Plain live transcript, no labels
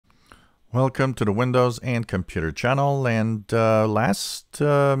Welcome to the Windows and Computer channel. And last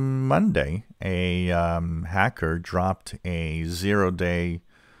Monday, a hacker dropped a zero-day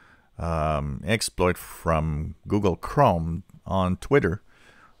exploit from Google Chrome on Twitter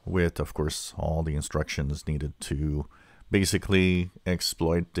with, of course, all the instructions needed to basically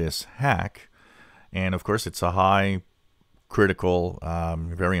exploit this hack. And, of course, it's a high critical,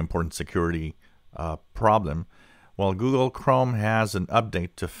 very important security problem. Well, Google Chrome has an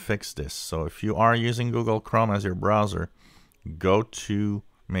update to fix this. So if you are using Google Chrome as your browser, go to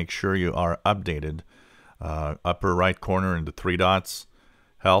make sure you are updated. Upper right corner in the three dots,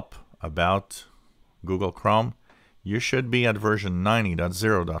 help, about, Google Chrome. You should be at version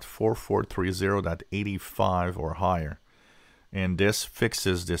 90.0.4430.85 or higher. And this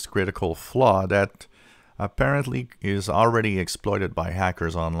fixes this critical flaw that apparently is already exploited by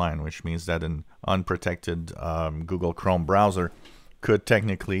hackers online, which means that an unprotected Google Chrome browser could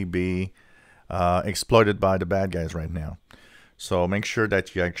technically be exploited by the bad guys right now. So make sure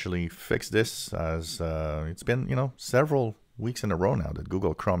that you actually fix this, as it's been, several weeks in a row now that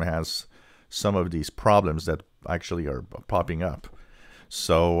Google Chrome has some of these problems that actually are popping up.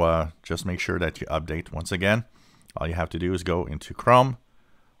 So just make sure that you update. Once again, all you have to do is go into Chrome,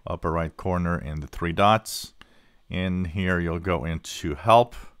 upper right corner in the three dots. In here, you'll go into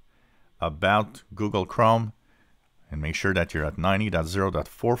Help, About, Google Chrome, and make sure that you're at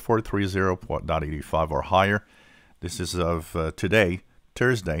 90.0.4430.85 or higher. This is of today,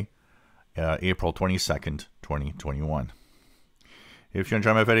 Thursday, April 22nd, 2021. If you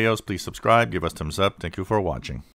enjoy my videos, please subscribe, give us thumbs up. Thank you for watching.